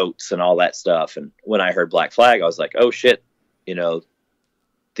 lots of notes and all that stuff. And when I heard Black Flag, I was like, oh, shit, you know,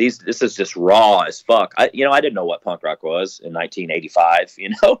 this is just raw as fuck. I didn't know what punk rock was in 1985,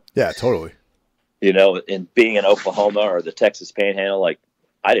 Yeah, totally. And being in Oklahoma or the Texas Panhandle, like,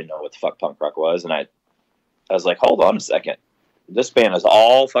 I didn't know what the fuck punk rock was. And I was like, hold on a second. This band is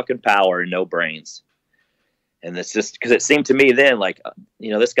all fucking power and no brains. And it's just because it seemed to me then, like,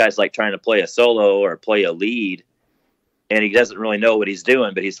 this guy's like trying to play a solo or play a lead, and he doesn't really know what he's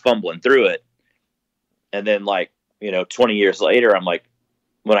doing, but he's fumbling through it. And then, like, 20 years later, I'm like,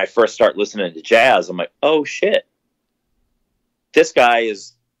 when I first start listening to jazz, I'm like, oh shit, this guy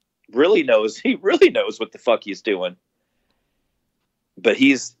really knows what the fuck he's doing. But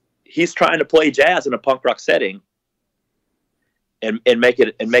he's trying to play jazz in a punk rock setting and make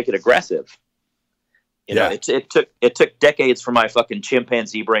it aggressive. It took decades for my fucking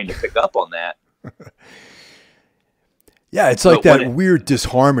chimpanzee brain to pick up on that. Yeah, it's like that weird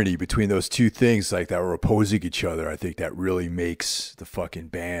disharmony between those two things, like that were opposing each other. I think that really makes the fucking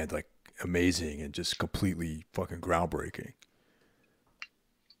band like amazing and just completely fucking groundbreaking.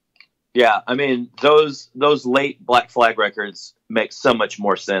 Yeah, I mean, those late Black Flag records make so much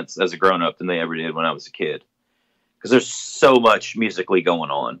more sense as a grown-up than they ever did when I was a kid. Because there's so much musically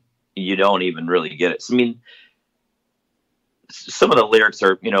going on. You don't even really get it. So, I mean, some of the lyrics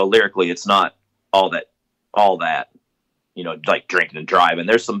are, lyrically, it's not all that, like drinking and driving.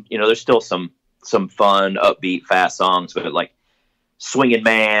 There's there's still some fun, upbeat, fast songs, but like Swinging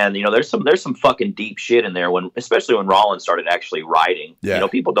Man, there's some fucking deep shit in there especially when Rollins started actually writing. Yeah.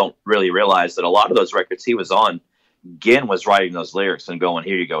 People don't really realize that a lot of those records he was on, Ginn was writing those lyrics and going,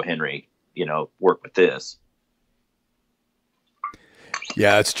 here you go, Henry, work with this.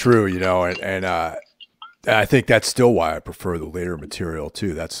 Yeah, that's true, and I think that's still why I prefer the later material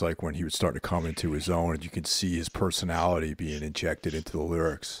too. That's like when he would start to come into his own and you can see his personality being injected into the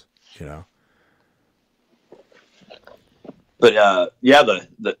lyrics, But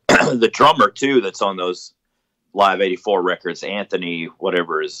the drummer too that's on those Live 84 records, Anthony,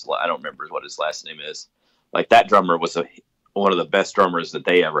 whatever I don't remember what his last name is. Like, that drummer was one of the best drummers that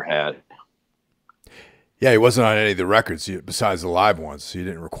they ever had. Yeah, he wasn't on any of the records besides the live ones. He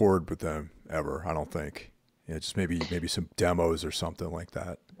didn't record with them ever, I don't think. Just maybe some demos or something like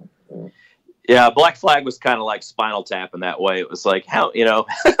that. Yeah, Black Flag was kind of like Spinal Tap in that way. It was like, how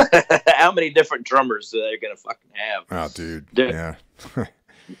how many different drummers they're gonna fucking have? Oh, dude, yeah.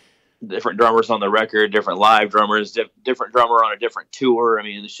 Different drummers on the record, different live drummers, different drummer on a different tour. I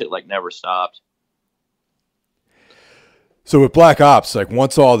mean, the shit like never stopped. So with Black Ops, like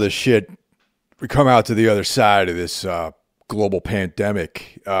once all this shit, we come out to the other side of this global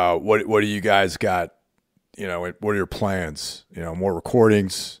pandemic. What do you guys got? What are your plans? More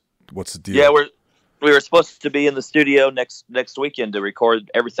recordings? What's the deal? Yeah, we were supposed to be in the studio next weekend to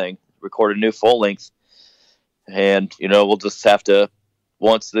record everything, record a new full length, and we'll just have to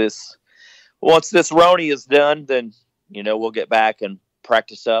once this Roni is done, then we'll get back and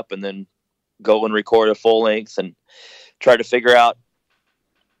practice up, and then go and record a full length and try to figure out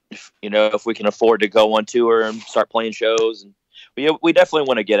if we can afford to go on tour and start playing shows. And we definitely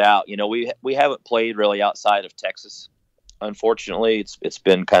want to get out. We haven't played really outside of Texas. Unfortunately, it's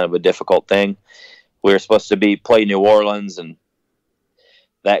been kind of a difficult thing. We were supposed to play New Orleans, and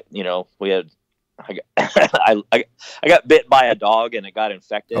that we had. I got bit by a dog and it got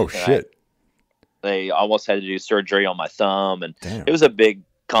infected. Oh shit! They almost had to do surgery on my thumb, and Damn. It was a big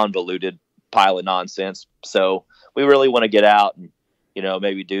convoluted pile of nonsense. So we really want to get out and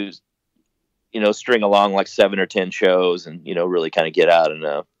maybe do string along like 7 or 10 shows and really kind of get out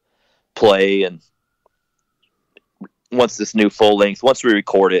and play. And once this new full length, once we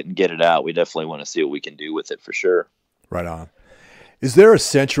record it and get it out, we definitely want to see what we can do with it for sure. Right on. Is there a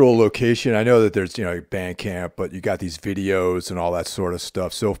central location? I know that there's, Bandcamp, but you got these videos and all that sort of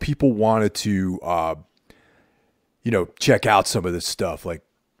stuff. So if people wanted to, check out some of this stuff, like,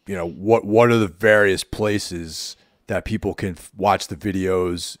 what are the various places that people can watch the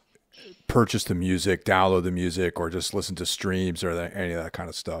videos, purchase the music, download the music, or just listen to streams or any of that kind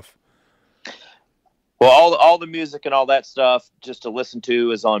of stuff? Well, all the music and all that stuff just to listen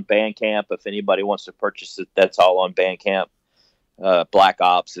to is on Bandcamp. If anybody wants to purchase it, that's all on Bandcamp. Black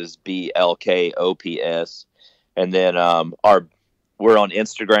Ops is BLK OPS. And then we're on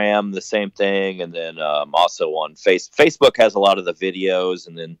Instagram, the same thing. And then also on Facebook has a lot of the videos.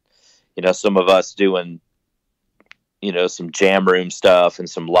 And then, some of us doing, some jam room stuff and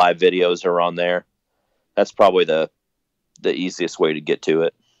some live videos are on there. That's probably the easiest way to get to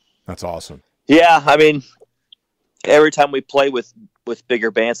it. That's awesome. Yeah, I mean, every time we play with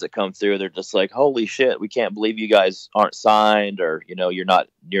bigger bands that come through, they're just like, holy shit, we can't believe you guys aren't signed, or you're not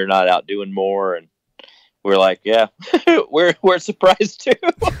out doing more. And we're like, yeah, we're surprised too.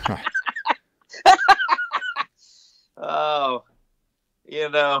 Oh,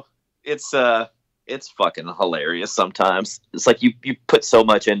 it's fucking hilarious sometimes. It's like you put so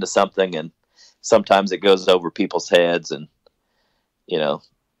much into something, and sometimes it goes over people's heads, and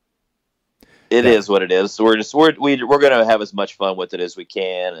it is what it is. So we're going to have as much fun with it as we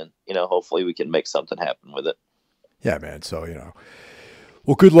can, and hopefully we can make something happen with it. Yeah, man. So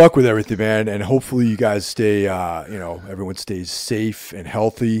well, good luck with everything, man, and hopefully you guys stay, everyone stays safe and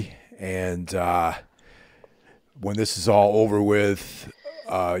healthy, and when this is all over with,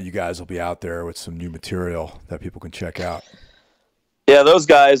 you guys will be out there with some new material that people can check out. Yeah, those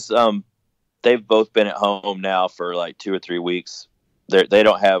guys, they've both been at home now for like 2 or 3 weeks. They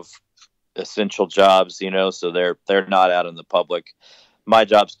don't have essential jobs, so they're not out in the public. My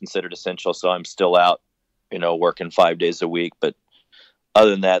job's considered essential, so I'm still out, working 5 days a week. But other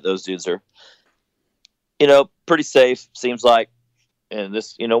than that, those dudes are, pretty safe, seems like. And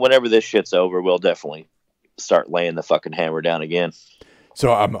this, whenever this shit's over, we'll definitely start laying the fucking hammer down again.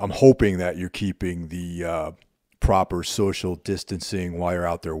 So I'm hoping that you're keeping the proper social distancing while you're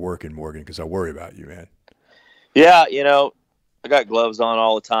out there working, Morgan, because I worry about you, man. Yeah, I got gloves on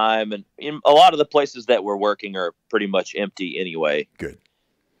all the time, and a lot of the places that we're working are pretty much empty anyway. Good.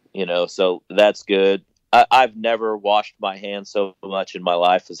 So that's good. I've never washed my hands so much in my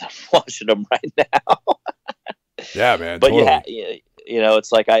life as I'm washing them right now. Yeah, man. But totally.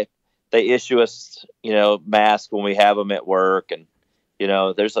 it's like they issue us, masks when we have them at work, and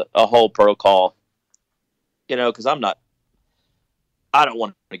there's a whole protocol. Because I don't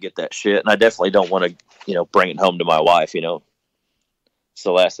want to get that shit, and I definitely don't want to, bring it home to my wife. It's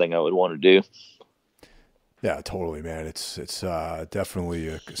the last thing I would want to do. Yeah, totally, man. It's definitely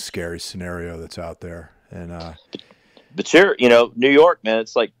a scary scenario that's out there, and but you're, New York, man.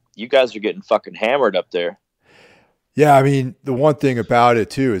 It's like you guys are getting fucking hammered up there. Yeah, I mean, the one thing about it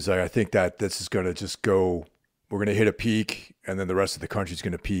too is I think that this is going to just go. We're going to hit a peak, and then the rest of the country is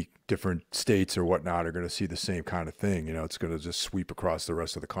going to peak. Different states or whatnot are going to see the same kind of thing. It's going to just sweep across the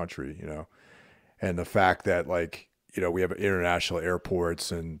rest of the country. And the fact that we have international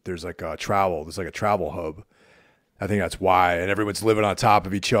airports and there's like a travel hub. I think that's why, and everyone's living on top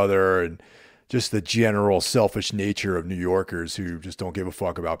of each other, and just the general selfish nature of New Yorkers who just don't give a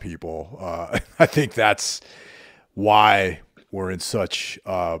fuck about people. I think that's why we're in such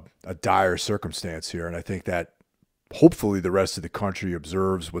a dire circumstance here. And I think that hopefully the rest of the country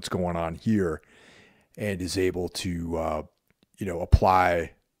observes what's going on here and is able to,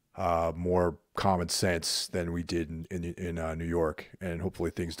 apply more common sense than we did in New York. And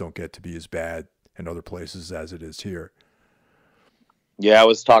hopefully things don't get to be as bad in other places as it is here. Yeah, I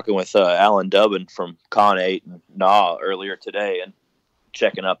was talking with Alan Dubbin from Con 8 and NAW earlier today and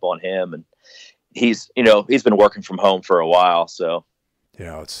checking up on him. And he's been working from home for a while. So,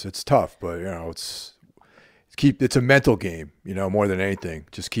 it's tough, but, it's a mental game, more than anything,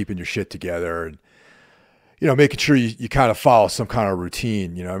 just keeping your shit together and, making sure you kind of follow some kind of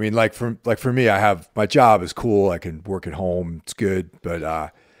routine, I mean, like for me, my job is cool. I can work at home. It's good.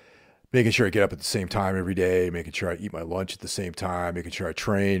 But, making sure I get up at the same time every day, making sure I eat my lunch at the same time, making sure I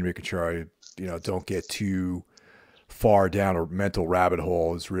train, making sure I, don't get too far down a mental rabbit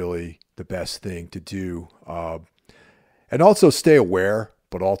hole is really the best thing to do. And also stay aware,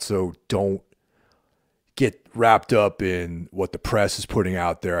 but also don't get wrapped up in what the press is putting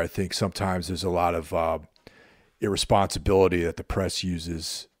out there. I think sometimes there's a lot of irresponsibility that the press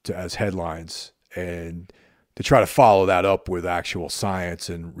uses as headlines, and to try to follow that up with actual science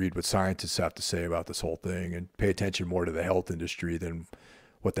and read what scientists have to say about this whole thing and pay attention more to the health industry than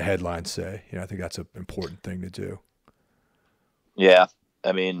what the headlines say. I think that's an important thing to do. Yeah.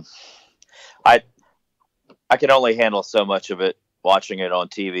 I mean, I can only handle so much of it watching it on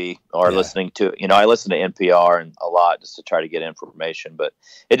TV or listening to it. I listen to NPR and a lot just to try to get information, but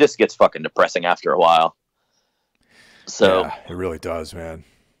it just gets fucking depressing after a while. So yeah, it really does, man.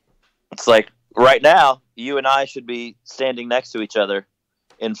 It's like right now, you and I should be standing next to each other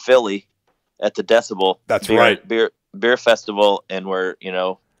in Philly at the Decibel. That's right. Beer festival, and we're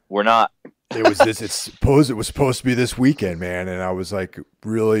not. It was supposed to be this weekend, man, and I was like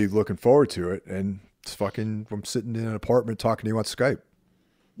really looking forward to it, and it's fucking. I'm sitting in an apartment talking to you on Skype.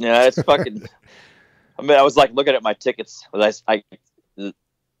 Yeah, it's fucking. I mean, I was like looking at my tickets.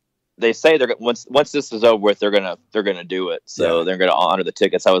 They say they're once this is over with, they're gonna do it. So they're gonna honor the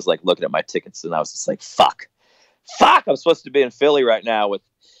tickets. I was like looking at my tickets, and I was just like, fuck. I'm supposed to be in Philly right now with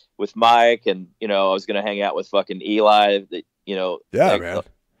Mike, and I was gonna hang out with fucking Eli. Man.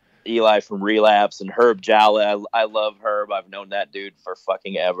 Eli from Relapse, and Herb Jowett. I love Herb. I've known that dude for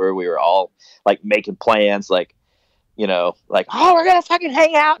fucking ever. We were all like making plans, like, you know, like, oh, we're gonna fucking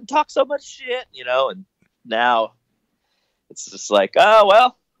hang out and talk so much shit, you know. And now it's just like, oh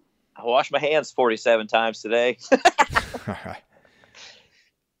well, I washed my hands 47 times today.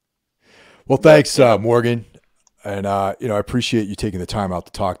 Well, thanks, Morgan, and you know, I appreciate you taking the time out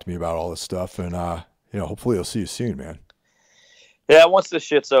to talk to me about all this stuff, and you know, hopefully I'll see you soon, man. Yeah, once this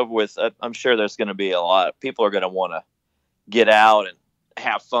shit's over with, I'm sure there's going to be a lot of people are going to want to get out and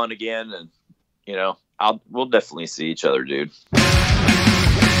have fun again. And, you know, we'll definitely see each other, dude.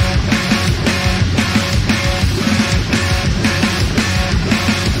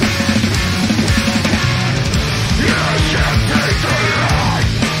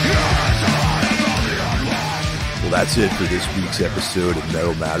 Well, that's it for this week's episode of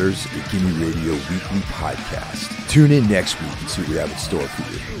Metal Matters, a Gimme Radio weekly podcast. Tune in next week and see what we have in store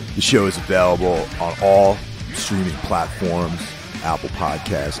for you. The show is available on all streaming platforms, Apple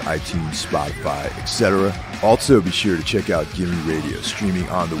Podcasts, iTunes, Spotify, etc. Also, be sure to check out Gimme Radio, streaming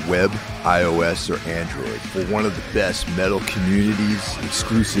on the web, iOS, or Android, for one of the best metal communities,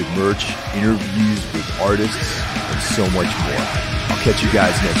 exclusive merch, interviews with artists, and so much more. I'll catch you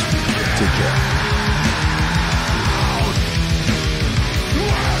guys next week. Take care.